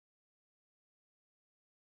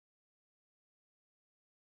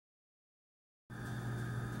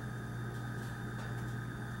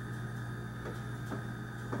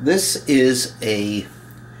This is a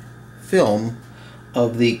film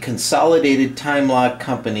of the Consolidated Time Lock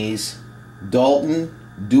Company's Dalton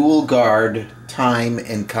Dual Guard time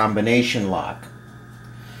and combination lock.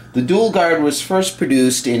 The Dual Guard was first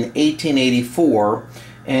produced in 1884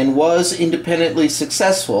 and was independently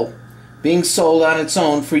successful, being sold on its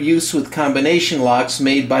own for use with combination locks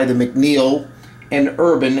made by the McNeil and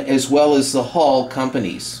Urban as well as the Hall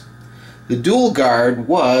companies. The Dual Guard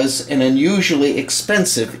was an unusually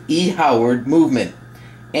expensive E. Howard movement,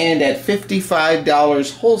 and at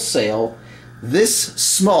 $55 wholesale, this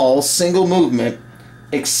small single movement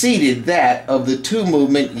exceeded that of the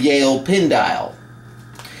two-movement Yale pin dial.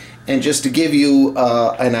 And just to give you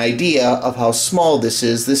an idea of how small this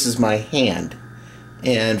is my hand.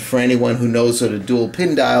 And for anyone who knows what a dual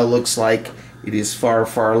pin dial looks like, it is far,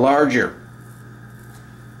 far larger.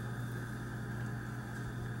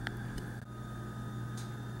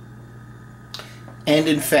 And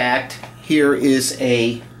in fact, here is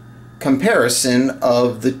a comparison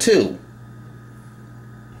of the two.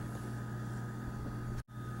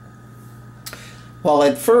 While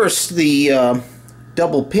at first the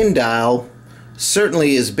double pin dial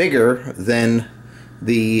certainly is bigger than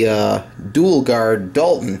the Dual Guard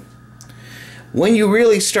Dalton, when you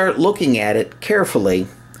really start looking at it carefully,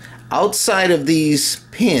 outside of these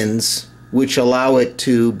pins which allow it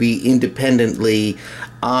to be independently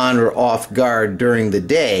on or off guard during the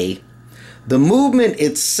day, the movement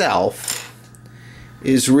itself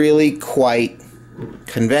is really quite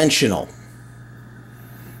conventional.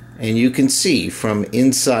 And you can see from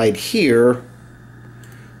inside here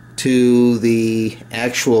to the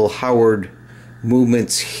actual Howard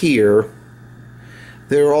movements here,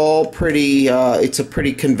 they're all pretty, it's a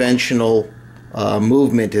pretty conventional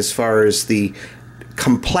movement as far as the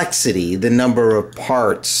complexity, the number of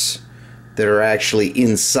parts that are actually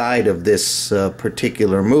inside of this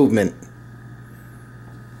particular movement.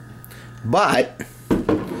 But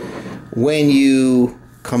when you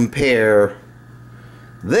compare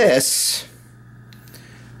this,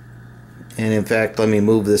 and in fact let me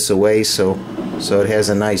move this away so it has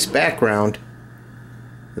a nice background,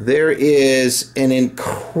 there is an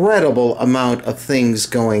incredible amount of things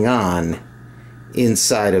going on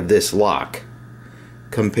inside of this lock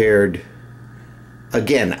compared,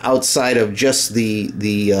 again, outside of just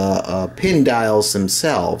the pin dials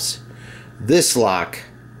themselves. This lock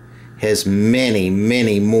has many,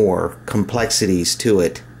 many more complexities to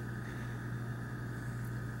it.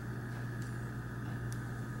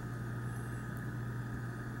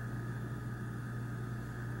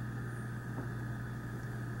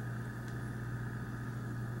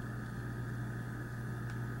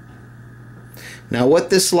 Now what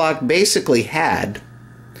this lock basically had,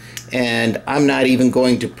 and I'm not even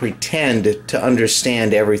going to pretend to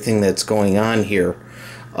understand everything that's going on here,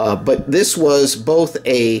 but this was both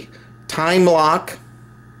a time lock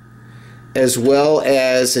as well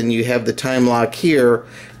as, and you have the time lock here,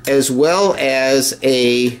 as well as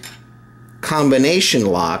a combination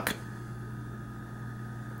lock,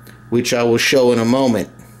 which I will show in a moment.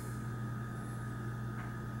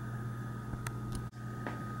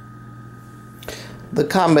 The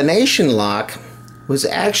combination lock was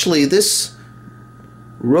actually this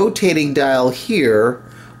rotating dial here,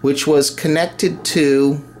 which was connected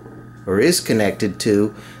to, or is connected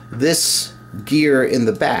to, this gear in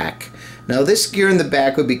the back. Now this gear in the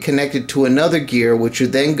back would be connected to another gear, which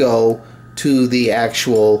would then go to the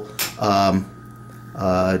actual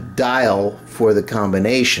dial for the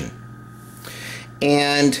combination.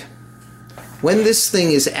 And when this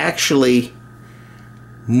thing is actually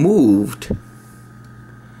moved,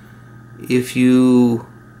 if you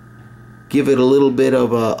give it a little bit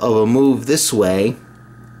of a move this way,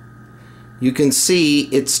 you can see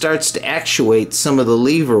it starts to actuate some of the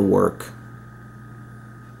lever work.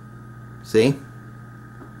 See?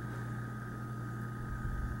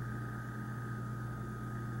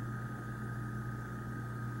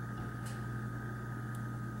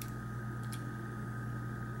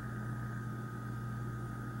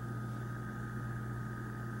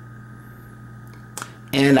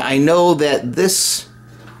 And I know that this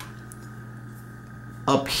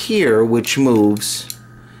up here, which moves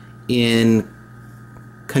in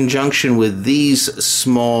conjunction with these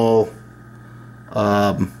small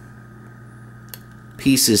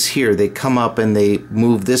pieces here, they come up and they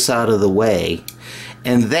move this out of the way,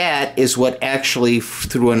 and that is what actually,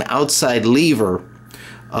 through an outside lever,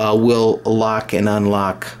 will lock and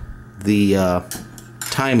unlock the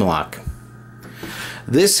time lock.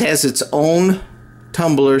 This has its own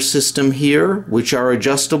tumbler system here, which are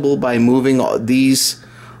adjustable by moving these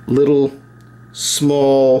little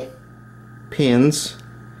small pins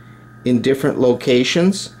in different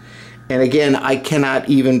locations. And again, I cannot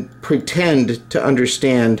even pretend to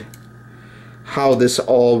understand how this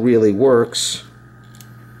all really works.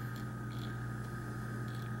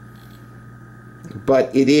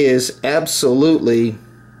 But it is absolutely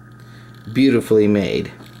beautifully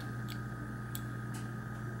made.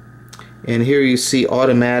 And here you see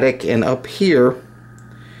automatic, and up here,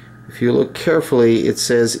 if you look carefully, it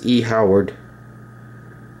says E. Howard.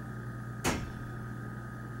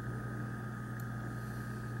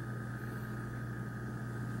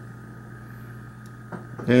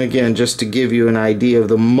 And again, just to give you an idea of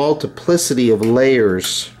the multiplicity of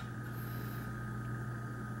layers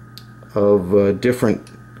of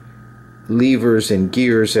different levers and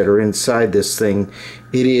gears that are inside this thing,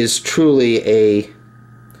 it is truly a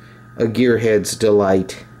gearhead's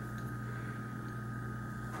delight.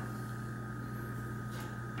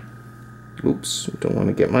 Oops, don't want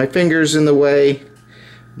to get my fingers in the way,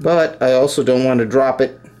 but I also don't want to drop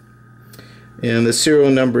it. And the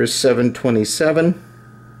serial number is 727.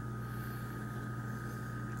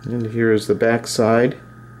 And here is the back side.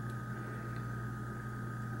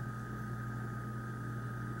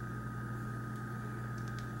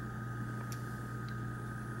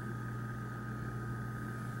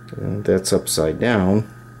 And that's upside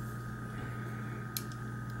down.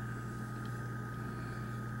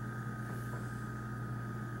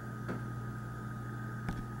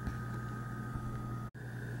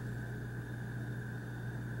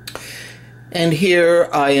 And here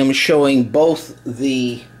I am showing both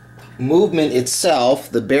the movement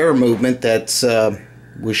itself, the bear movement that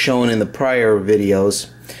was shown in the prior videos,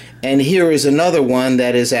 and here is another one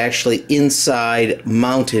that is actually inside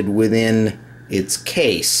mounted within its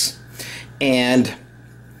case. And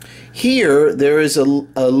here there is a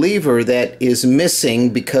lever that is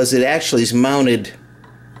missing because it actually is mounted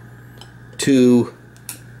to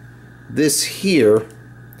this here,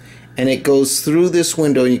 and it goes through this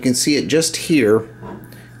window, and you can see it just here.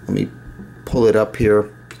 Let me pull it up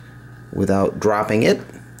here without dropping it.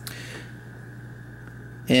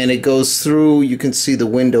 And it goes through, you can see the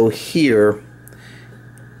window here.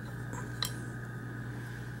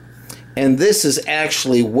 And this is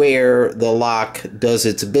actually where the lock does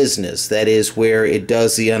its business. That is where it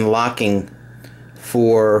does the unlocking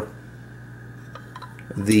for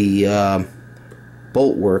the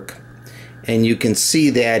bolt work. And you can see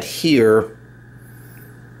that here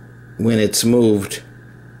when it's moved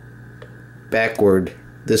backward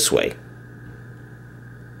this way.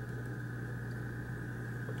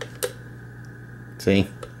 See?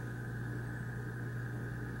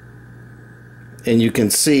 And you can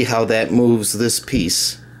see how that moves this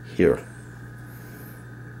piece here.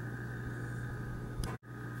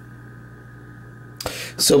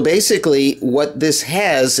 So basically what this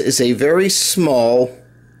has is a very small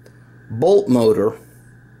bolt motor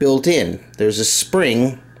built in. There's a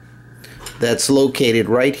spring that's located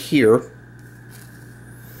right here,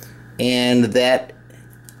 and that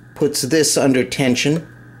puts this under tension,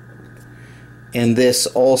 and this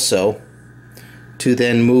also, to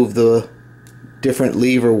then move the different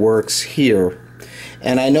lever works here.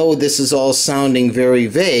 And I know this is all sounding very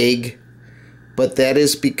vague, but that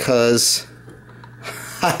is because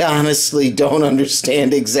I honestly don't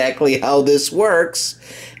understand exactly how this works.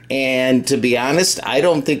 And to be honest, I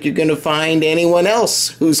don't think you're going to find anyone else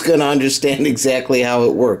who's going to understand exactly how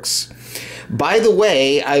it works. By the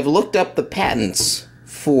way, I've looked up the patents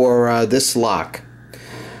for this lock.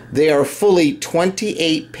 They are fully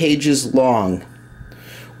 28 pages long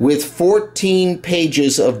with 14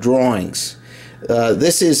 pages of drawings.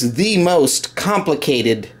 This is the most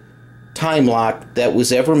complicated time lock that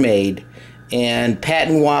was ever made, and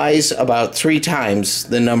patent-wise about 3 times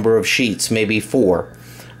the number of sheets, maybe 4.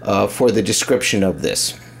 For the description of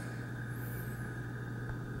this.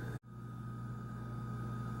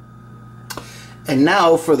 And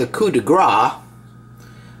now for the coup de grace,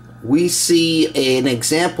 we see an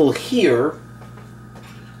example here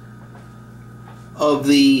of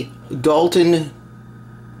the Dalton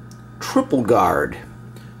Triple Guard.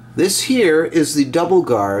 This here is the double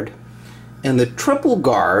guard, and the triple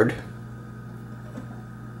guard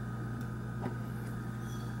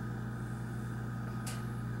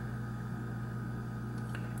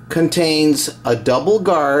contains a double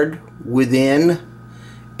guard within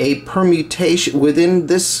a permutation within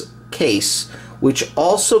this case, which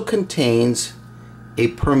also contains a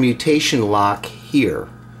permutation lock here.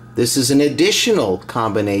 This is an additional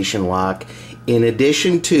combination lock in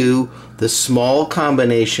addition to the small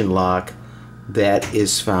combination lock that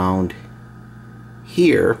is found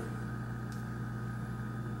here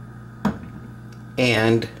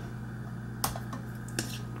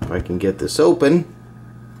if I can get this open.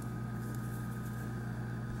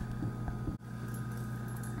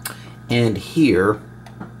 And here.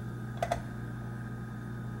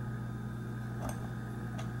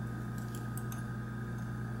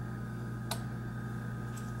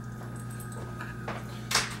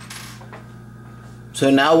 So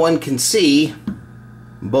now one can see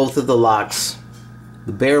both of the locks,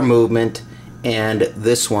 the bare movement and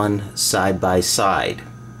this one side by side.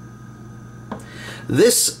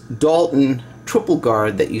 This Dalton Triple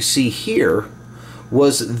Guard that you see here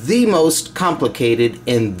was the most complicated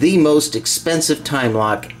and the most expensive time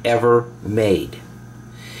lock ever made.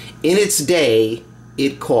 In its day,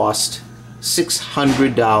 it cost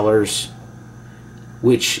 $600,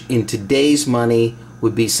 which in today's money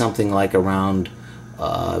would be something like around,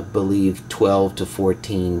 I believe, $12,000 to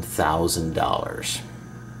 $14,000.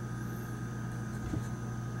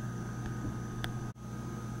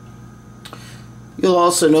 You'll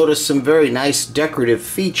also notice some very nice decorative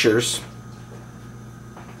features,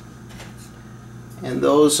 and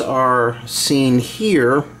those are seen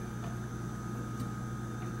here,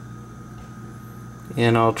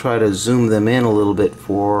 and I'll try to zoom them in a little bit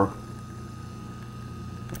for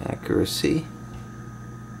accuracy.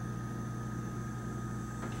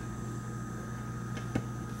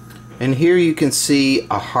 And here you can see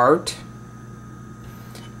a heart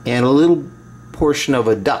and a little portion of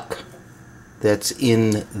a duck that's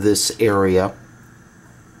in this area.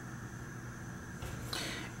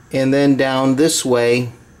 And then down this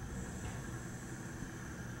way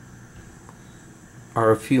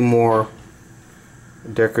are a few more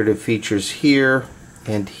decorative features here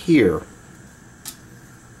and here.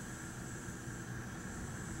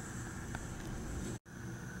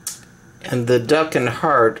 And the duck and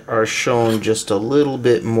heart are shown just a little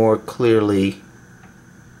bit more clearly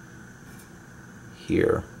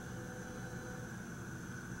here.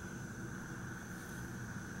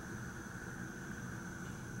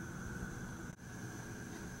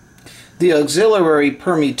 The auxiliary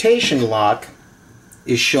permutation lock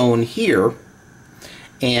is shown here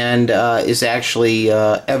and is actually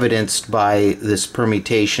evidenced by this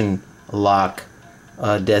permutation lock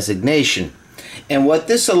designation. And what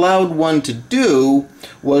this allowed one to do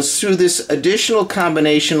was, through this additional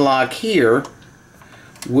combination lock here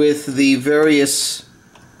with the various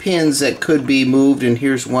pins that could be moved, and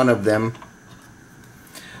here's one of them,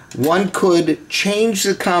 one could change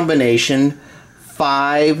the combination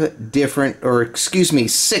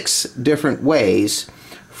six different ways,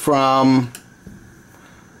 from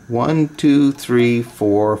 1, 2, 3,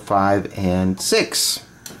 4, 5, and 6,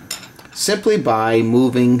 simply by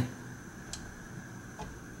moving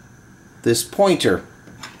this pointer.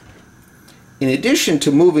 In addition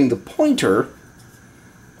to moving the pointer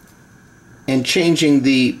and changing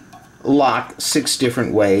the lock 6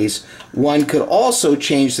 different ways, one could also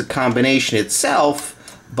change the combination itself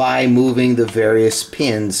by moving the various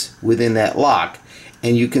pins within that lock.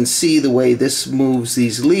 And you can see the way this moves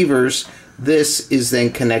these levers. This is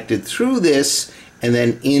then connected through this and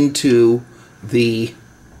then into the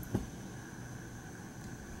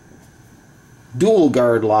dual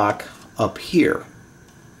guard lock up here.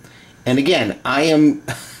 And again, I am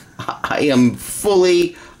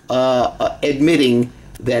fully admitting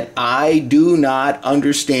that I do not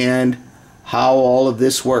understand how all of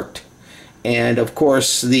this worked. And of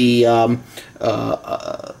course, the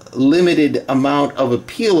limited amount of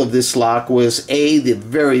appeal of this lock was A, the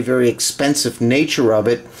very, very expensive nature of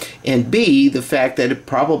it, and B, the fact that it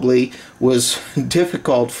probably was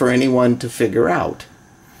difficult for anyone to figure out.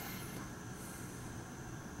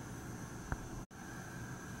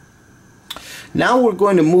 Now we're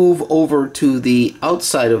going to move over to the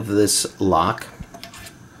outside of this lock,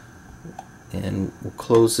 and we'll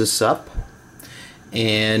close this up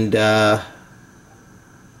and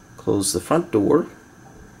close the front door.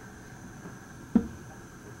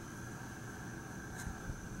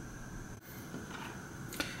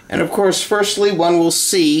 And of course, firstly, one will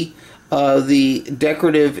see the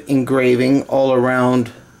decorative engraving all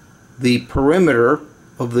around the perimeter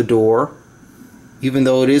of the door. Even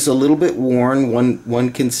though it is a little bit worn,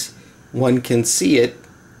 one can see it.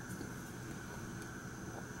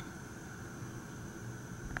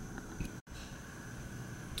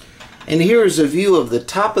 And here is a view of the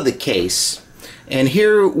top of the case. And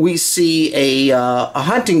here we see a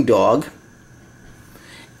hunting dog.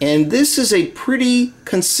 And this is a pretty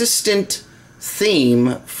consistent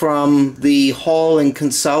theme from the Hall and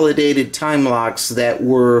Consolidated time locks that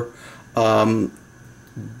were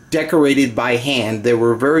decorated by hand. There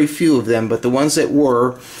were very few of them, but the ones that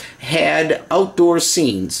were had outdoor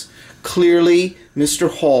scenes. Clearly, Mr.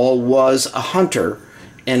 Hall was a hunter,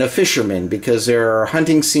 and a fisherman, because there are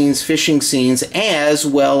hunting scenes, fishing scenes, as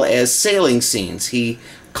well as sailing scenes. He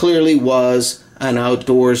clearly was an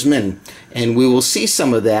outdoorsman, and we will see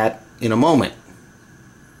some of that in a moment.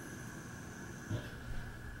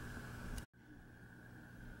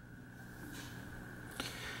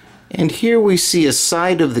 And here we see a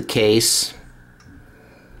side of the case,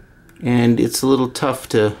 and it's a little tough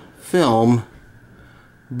to film,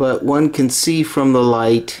 but one can see from the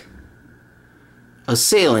light a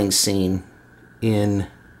sailing scene in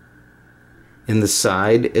the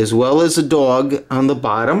side, as well as a dog on the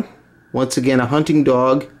bottom, once again a hunting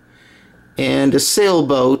dog, and a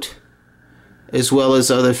sailboat, as well as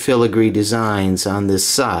other filigree designs on this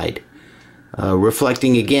side,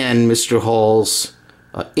 reflecting again Mr. Hall's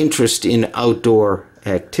interest in outdoor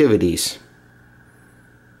activities.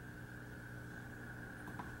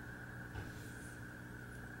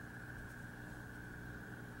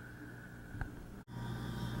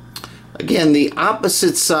 Again, the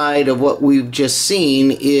opposite side of what we've just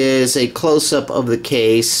seen is a close-up of the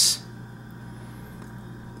case,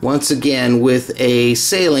 once again with a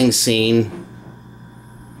sailing scene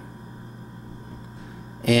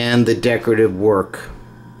and the decorative work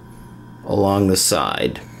along the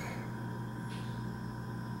side.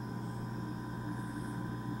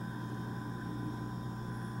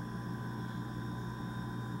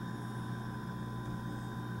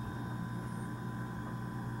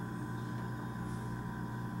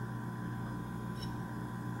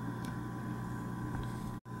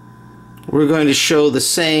 We're going to show the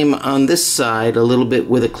same on this side a little bit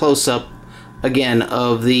with a close-up again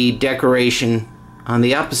of the decoration on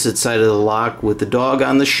the opposite side of the lock, with the dog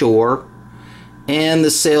on the shore and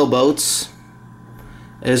the sailboats,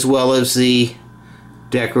 as well as the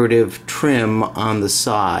decorative trim on the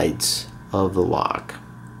sides of the lock.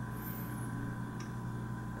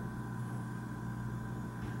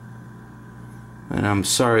 And I'm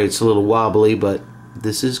sorry it's a little wobbly, but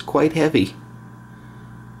this is quite heavy.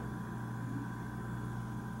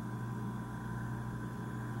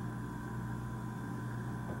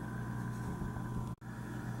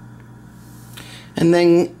 And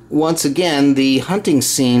then once again the hunting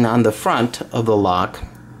scene on the front of the lock,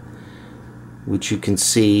 which you can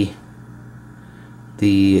see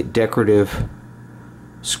the decorative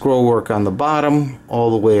scrollwork on the bottom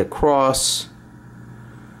all the way across,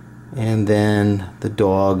 and then the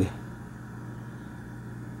dog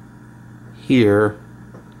here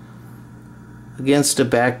against a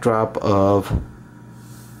backdrop of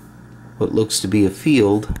what looks to be a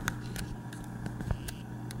field.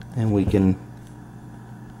 And we can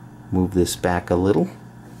move this back a little.